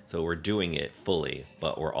ironic. So we're doing it fully,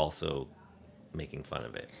 but we're also making fun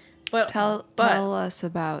of it. But tell us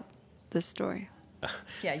about this story.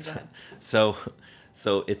 Yeah, you go ahead. So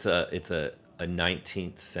it's a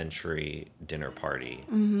 19th century dinner party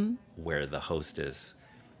where the hostess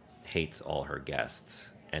hates all her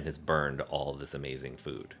guests and has burned all this amazing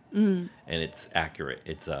food. And it's accurate.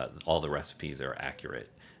 It's all the recipes are accurate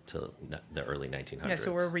to the early 1900s. Yeah,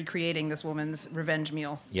 so we're recreating this woman's revenge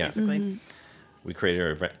meal, basically. We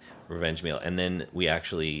created a revenge meal, and then we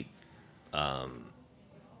actually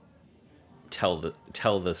tell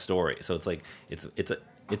the story. So it's like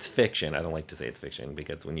it's fiction. I don't like to say it's fiction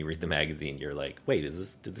because when you read the magazine, you're like, wait,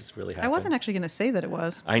 did this really happen? I wasn't actually going to say that it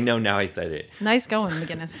was. I know, now I said it. Nice going,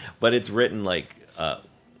 McGinnis. But it's written like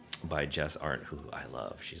by Jess Arndt, who I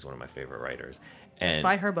love. She's one of my favorite writers. And it's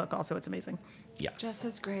by her book also. It's amazing. Yes. Jess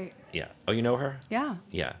is great. Yeah. Oh, you know her? Yeah.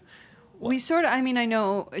 Yeah. Well, we sort of, I mean, I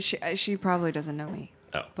know she probably doesn't know me.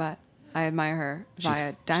 Oh. But I admire her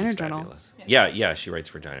via Diner Journal. Fabulous. Yeah, she writes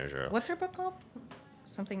for Diner Journal. What's her book called?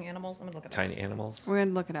 Something Animals? I'm going to look it up. Tiny Animals? We're going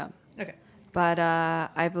to look it up. Okay. But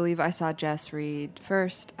I believe I saw Jess read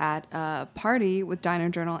first at a party with Diner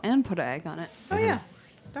Journal and put an egg on it. Oh, yeah.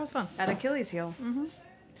 That was fun. At Achilles Heel.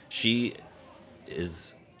 She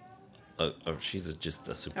is... she's just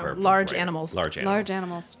a superb large writer. animals. Large animals. Large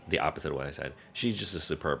animals. The opposite of what I said. She's just a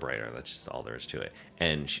superb writer. That's just all there is to it.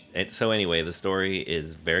 And so anyway, the story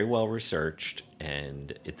is very well researched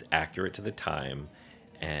and it's accurate to the time.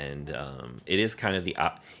 And it is kind of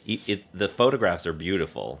the photographs are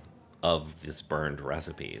beautiful of this burned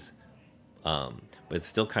recipes, but it's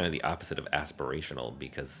still kind of the opposite of aspirational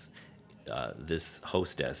because this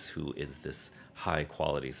hostess, who is this high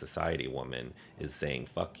quality society woman, is saying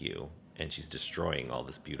 "fuck you," and she's destroying all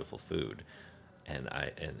this beautiful food, and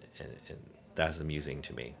that's amusing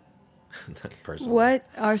to me personally. What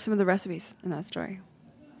are some of the recipes in that story?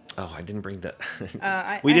 Oh, I didn't bring that.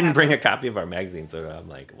 We didn't bring a copy of our magazine, so I'm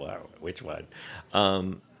like, wow, which one?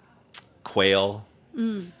 Quail.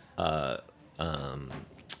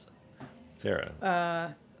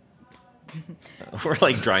 Sarah. We're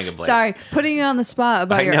like drawing a blank. Sorry, putting you on the spot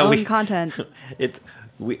about your own content.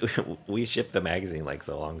 we shipped the magazine like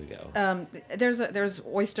so long ago. There's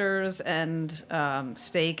oysters and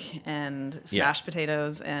steak and smashed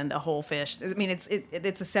potatoes and a whole fish. I mean, it's a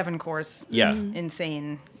 7-course. Yeah.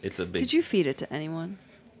 Insane. It's a big. Did you feed it to anyone?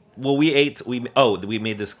 Well, we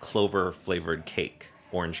made this clover flavored cake,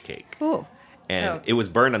 orange cake. Oh. And it was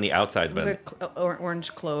burned on the outside, It was but an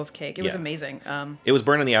orange clove cake. It was amazing. it was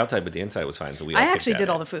burned on the outside, but the inside was fine. So we. I actually did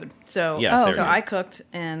all the food. So so I cooked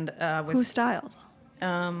and with Who styled?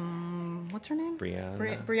 what's her name?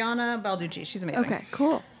 Brianna. Balducci. She's amazing. Okay,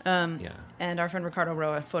 cool. Yeah. And our friend Ricardo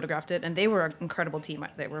Roa photographed it, and they were an incredible team.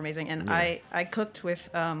 They were amazing. And I cooked with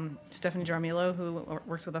Stephanie Jaramillo, who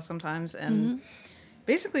works with us sometimes, and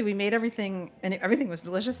basically we made everything, and everything was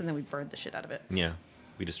delicious, and then we burned the shit out of it. Yeah.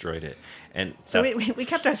 We destroyed it, and so we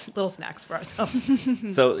kept our little snacks for ourselves.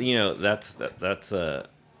 So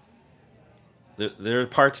there are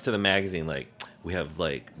parts to the magazine, like we have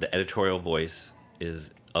like the editorial voice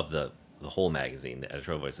is of the whole magazine. The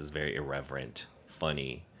editorial voice is very irreverent,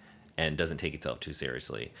 funny, and doesn't take itself too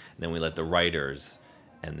seriously. And then we let the writers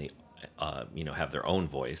and the have their own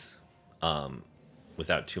voice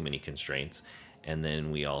without too many constraints. And then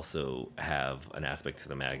we also have an aspect to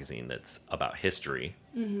the magazine that's about history.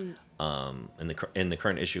 In the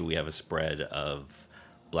current issue, we have a spread of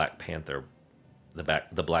Black Panther,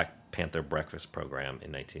 the Black Panther breakfast program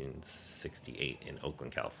in 1968 in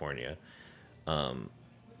Oakland, California. So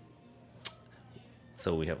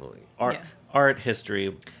we have art,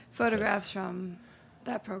 history, Photographs from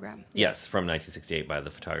that program. Yes, from 1968 by the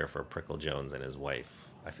photographer Prickle Jones and his wife.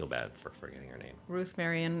 I feel bad for forgetting her name. Ruth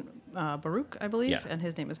Marion Baruch, I believe, and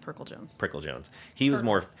his name is Prickle Jones. Prickle Jones. He was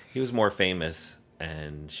more famous,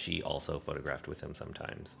 and she also photographed with him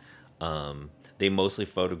sometimes. They mostly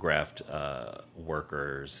photographed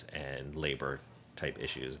workers and labor type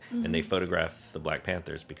issues, and they photographed the Black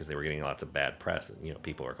Panthers because they were getting lots of bad press.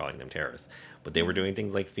 People were calling them terrorists, but they were doing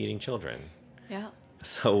things like feeding children. Yeah.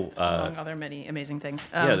 So among other many amazing things.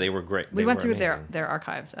 They were great. We went through their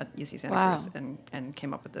archives at UC Santa Cruz and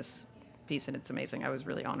came up with this piece, and it's amazing. I was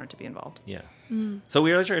really honored to be involved. Yeah. So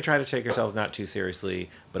we always try to take ourselves not too seriously,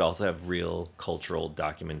 but also have real cultural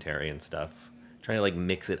documentary and stuff. Trying to like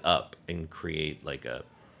mix it up and create like a,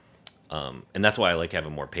 and that's why I like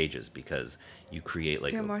having more pages, because you create like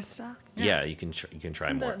do more stuff. Yeah, you can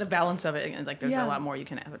try more. The balance of it, and like there's a lot more you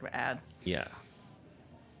can add. Yeah.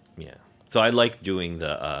 Yeah. So I like doing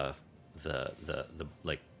the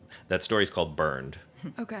like that story's called Burned.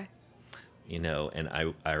 Okay. And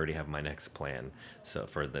I already have my next plan. So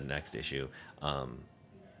for the next issue,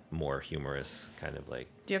 more humorous kind of like.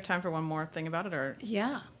 Do you have time for one more thing about it, or?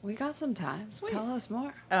 Yeah, we got some time. Sweet. Tell us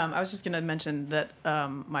more. I was just going to mention that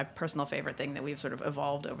my personal favorite thing that we've sort of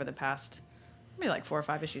evolved over the past maybe like 4 or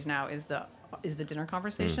 5 issues now is the dinner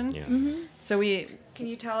conversation. Yeah. So can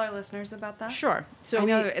you tell our listeners about that? Sure. So I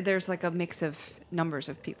know there's like a mix of numbers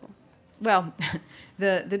of people. Well,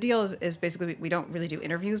 the deal is basically we don't really do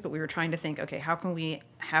interviews, but we were trying to think, okay, how can we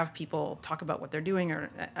have people talk about what they're doing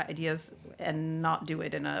or ideas and not do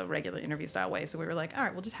it in a regular interview style way? So we were like, all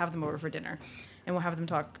right, we'll just have them over for dinner and we'll have them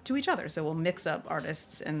talk to each other. So we'll mix up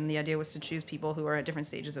artists, and the idea was to choose people who are at different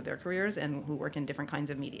stages of their careers and who work in different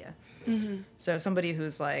kinds of media. So somebody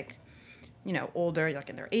who's like, older,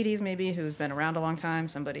 like in their 80s maybe, who's been around a long time,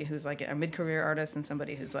 somebody who's like a mid-career artist, and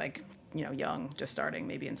somebody who's like, young, just starting,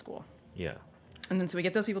 maybe in school. Yeah. And then so we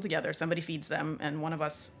get those people together, somebody feeds them, and one of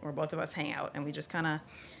us or both of us hang out, and we just kind of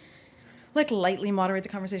like lightly moderate the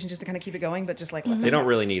conversation just to kind of keep it going, but just like they don't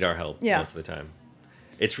really need our help most of the time.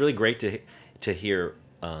 It's really great to hear.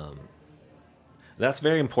 That's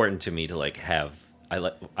very important to me to like have.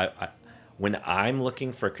 When I'm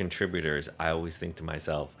looking for contributors, I always think to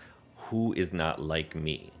myself, who is not like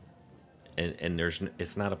me? And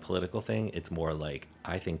it's not a political thing. It's more like,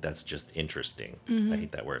 I think that's just interesting. I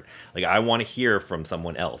hate that word. Like, I want to hear from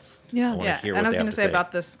someone else. Yeah. And I was going to say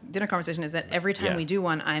about this dinner conversation is that every time we do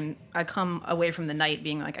one, I come away from the night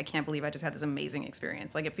being like, I can't believe I just had this amazing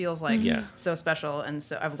experience. Like, it feels like so special, and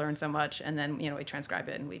so I've learned so much. And then, we transcribe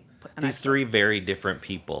it and we put... These 3 very different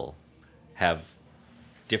people have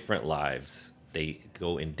different lives. They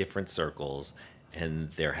go in different circles, and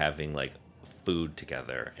they're having like food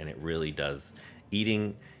together, and it really does.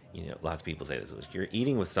 Eating, lots of people say this, you're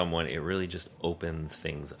eating with someone, it really just opens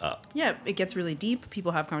things up. Yeah, it gets really deep.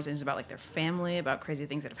 People have conversations about like their family, about crazy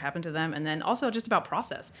things that have happened to them, and then also just about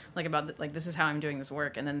process, like about like, this is how I'm doing this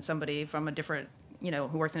work, and then somebody from a different,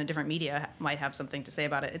 who works in a different media might have something to say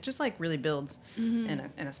about it. It just like really builds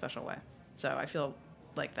in a special way. So I feel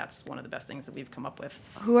like that's one of the best things that we've come up with.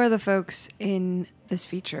 Who are the folks in this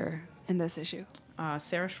feature, in this issue?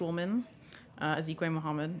 Sarah Schulman, Ezekwe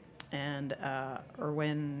Muhammad, and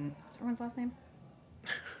Erwin. What's Erwin's last name?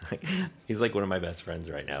 He's like one of my best friends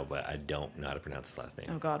right now, but I don't know how to pronounce his last name.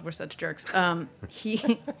 Oh God, we're such jerks. He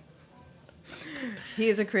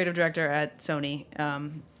is a creative director at Sony,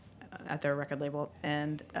 at their record label,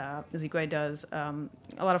 and Ezekwe does a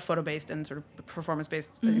lot of photo-based and sort of performance-based,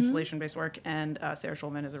 installation-based work. And Sarah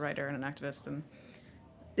Schulman is a writer and an activist, and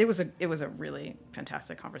it was a really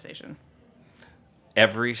fantastic conversation.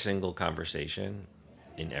 Every single conversation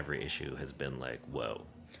in every issue has been like, whoa.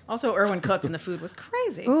 Also, Erwin cooked, and the food was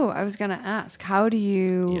crazy. Ooh, I was going to ask, how do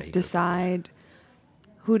you decide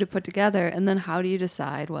who to put together, and then how do you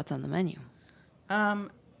decide what's on the menu?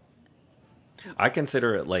 I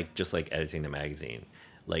consider it like just like editing the magazine.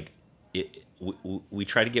 Like we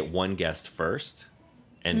try to get one guest first,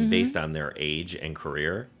 and based on their age and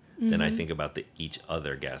career, then I think about each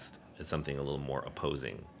other guest as something a little more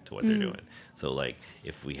opposing to what they're doing. So like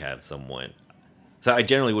if we have someone, so I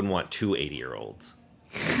generally wouldn't want 2 80-year-olds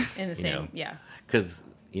in the same, yeah, because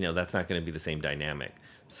that's not going to be the same dynamic.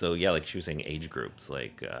 So yeah, like she was saying, age groups,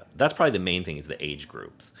 like that's probably the main thing is the age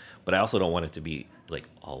groups. But I also don't want it to be like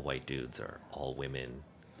all white dudes or all women,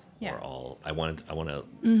 or all. I want to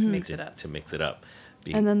mix it up. To mix it up.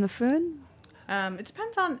 And then the food. It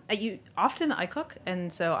depends on Often I cook,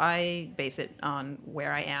 and so I base it on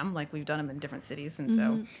where I am. Like we've done them in different cities, and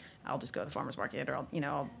so I'll just go to the farmer's market, or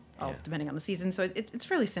I'll depending on the season. So it's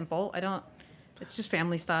fairly simple. It's just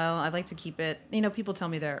family style. I like to keep it. People tell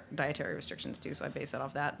me their dietary restrictions too, so I base it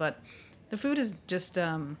off that. But the food is just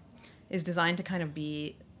is designed to kind of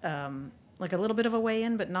be like a little bit of a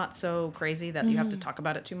weigh-in, but not so crazy that you have to talk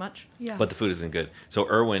about it too much. Yeah. But the food isn't good. So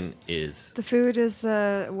Erwin is... The food is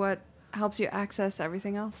what helps you access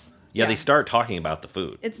everything else? Yeah, they start talking about the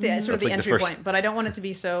food. It's sort of the entry point, but I don't want it to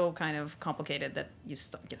be so kind of complicated that you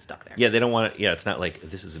get stuck there. Yeah, they don't want it. Yeah, it's not like,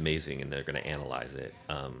 this is amazing, and they're going to analyze it.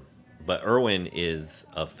 But Erwin is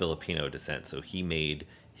of Filipino descent, so he made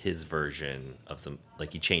his version of some,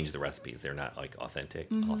 like he changed the recipes. They're not like authentic.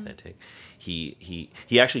 He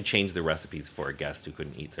actually changed the recipes for a guest who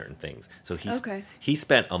couldn't eat certain things. So he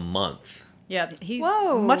spent a month. Yeah,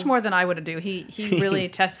 much more than I would do. He really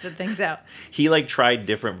tested things out. He like tried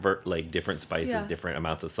different different spices, different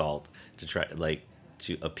amounts of salt to try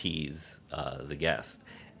to appease the guest,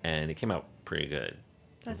 and it came out pretty good.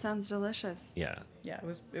 That sounds delicious. Yeah. Yeah,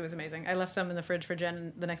 it was amazing. I left some in the fridge for Jen,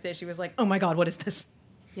 and the next day she was like, "Oh my God, what is this?"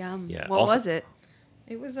 Yum. Yeah. What was it?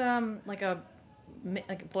 It was like a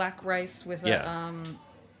black rice with I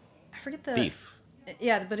forget the beef.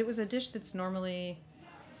 Yeah, but it was a dish that's normally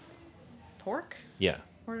pork. Yeah.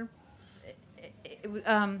 Or it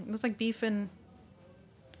was like beef and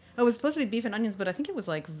it was supposed to be beef and onions, but I think it was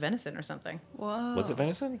like venison or something. Whoa. Was it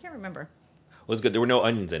venison? I can't remember. It was good. There were no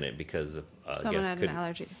onions in it because someone had an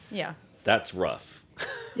allergy. Yeah. That's rough.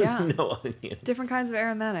 Yeah. No onions. Different kinds of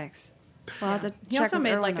aromatics. Well, he also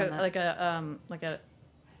made like a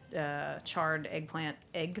charred eggplant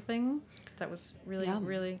egg thing that was really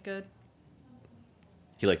really good.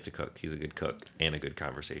 He likes to cook. He's a good cook and a good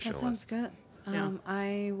conversationalist. That sounds good.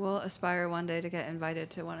 I will aspire one day to get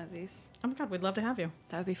invited to one of these. Oh my God, we'd love to have you.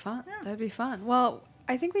 That would be fun. Yeah. That would be fun. Well,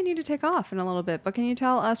 I think we need to take off in a little bit, but can you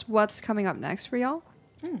tell us what's coming up next for y'all?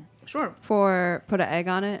 Sure. For Put an Egg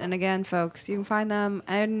on It. And again, folks, you can find them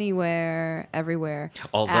anywhere, everywhere.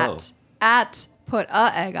 Although at Put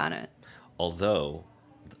a Egg on It. Although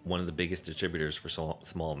one of the biggest distributors for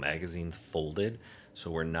small magazines folded,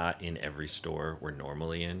 so we're not in every store we're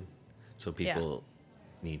normally in. So people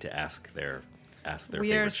need to ask their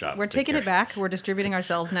favorite shops. We're taking it back. We're distributing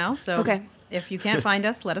ourselves now. So if you can't find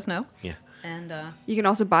us, let us know. Yeah. And you can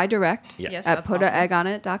also buy direct at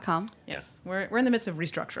putaeggonit.com. Yes. We're in the midst of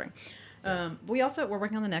restructuring. We're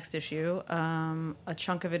working on the next issue. A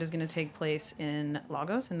chunk of it is going to take place in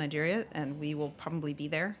Lagos in Nigeria, and we will probably be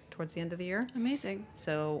there towards the end of the year. Amazing.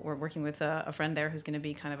 So we're working with a friend there who's going to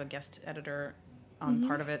be kind of a guest editor on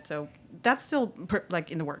part of it. So that's still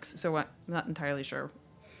in the works. So I'm not entirely sure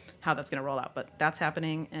how that's going to roll out, but that's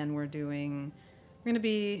happening, and we're going to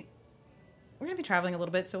be traveling a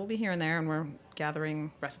little bit, so we'll be here and there, and we're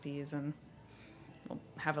gathering recipes, and we'll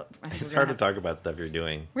have it's hard to talk about stuff you're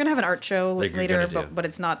doing. We're gonna have an art show later, but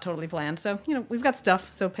it's not totally planned. So we've got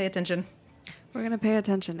stuff. So pay attention. We're gonna pay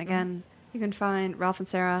attention again. You can find Ralph and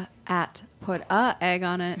Sarah at Put a Egg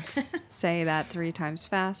on It. Say that 3 times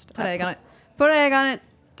fast. Put egg on it.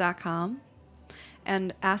 Putaeggonit.com,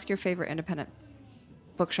 and ask your favorite independent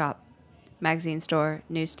bookshop, magazine store,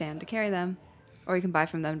 newsstand to carry them, or you can buy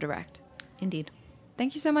from them direct. Indeed.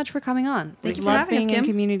 Thank you so much for coming on. Thank you for having us, Kim. Love being in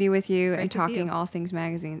community with you Great and to see talking you. all things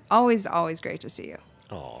magazine. Always, always great to see you.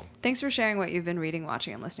 Oh. Thanks for sharing what you've been reading,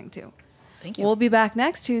 watching, and listening to. Thank you. We'll be back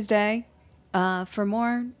next Tuesday for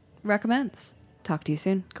more recommends. Talk to you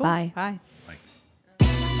soon. Cool. Bye. Bye.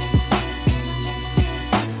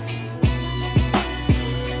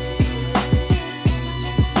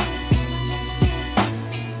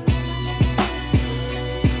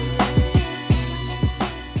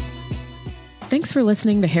 Thanks for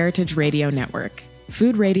listening to Heritage Radio Network,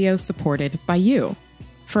 food radio supported by you.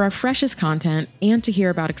 For our freshest content and to hear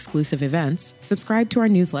about exclusive events, subscribe to our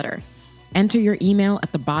newsletter. Enter your email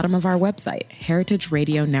at the bottom of our website,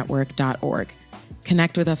 heritageradionetwork.org.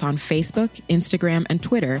 Connect with us on Facebook, Instagram, and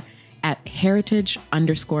Twitter at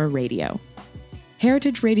heritage_radio.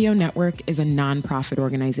 Heritage Radio Network is a nonprofit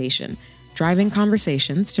organization driving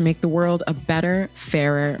conversations to make the world a better,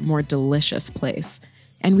 fairer, more delicious place.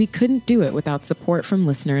 And we couldn't do it without support from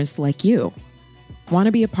listeners like you. Want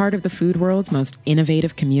to be a part of the food world's most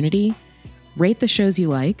innovative community? Rate the shows you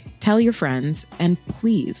like, tell your friends, and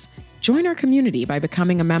please join our community by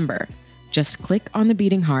becoming a member. Just click on the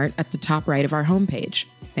beating heart at the top right of our homepage.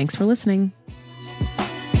 Thanks for listening.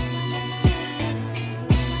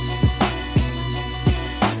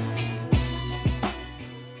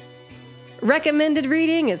 Recommended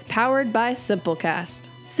reading is powered by Simplecast.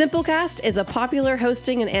 Simplecast is a popular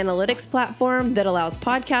hosting and analytics platform that allows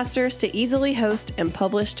podcasters to easily host and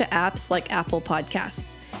publish to apps like Apple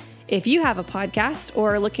Podcasts. If you have a podcast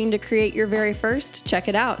or are looking to create your very first, check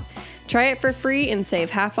it out. Try it for free and save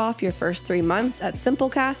half off your first 3 months at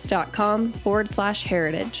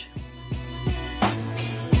simplecast.com/heritage.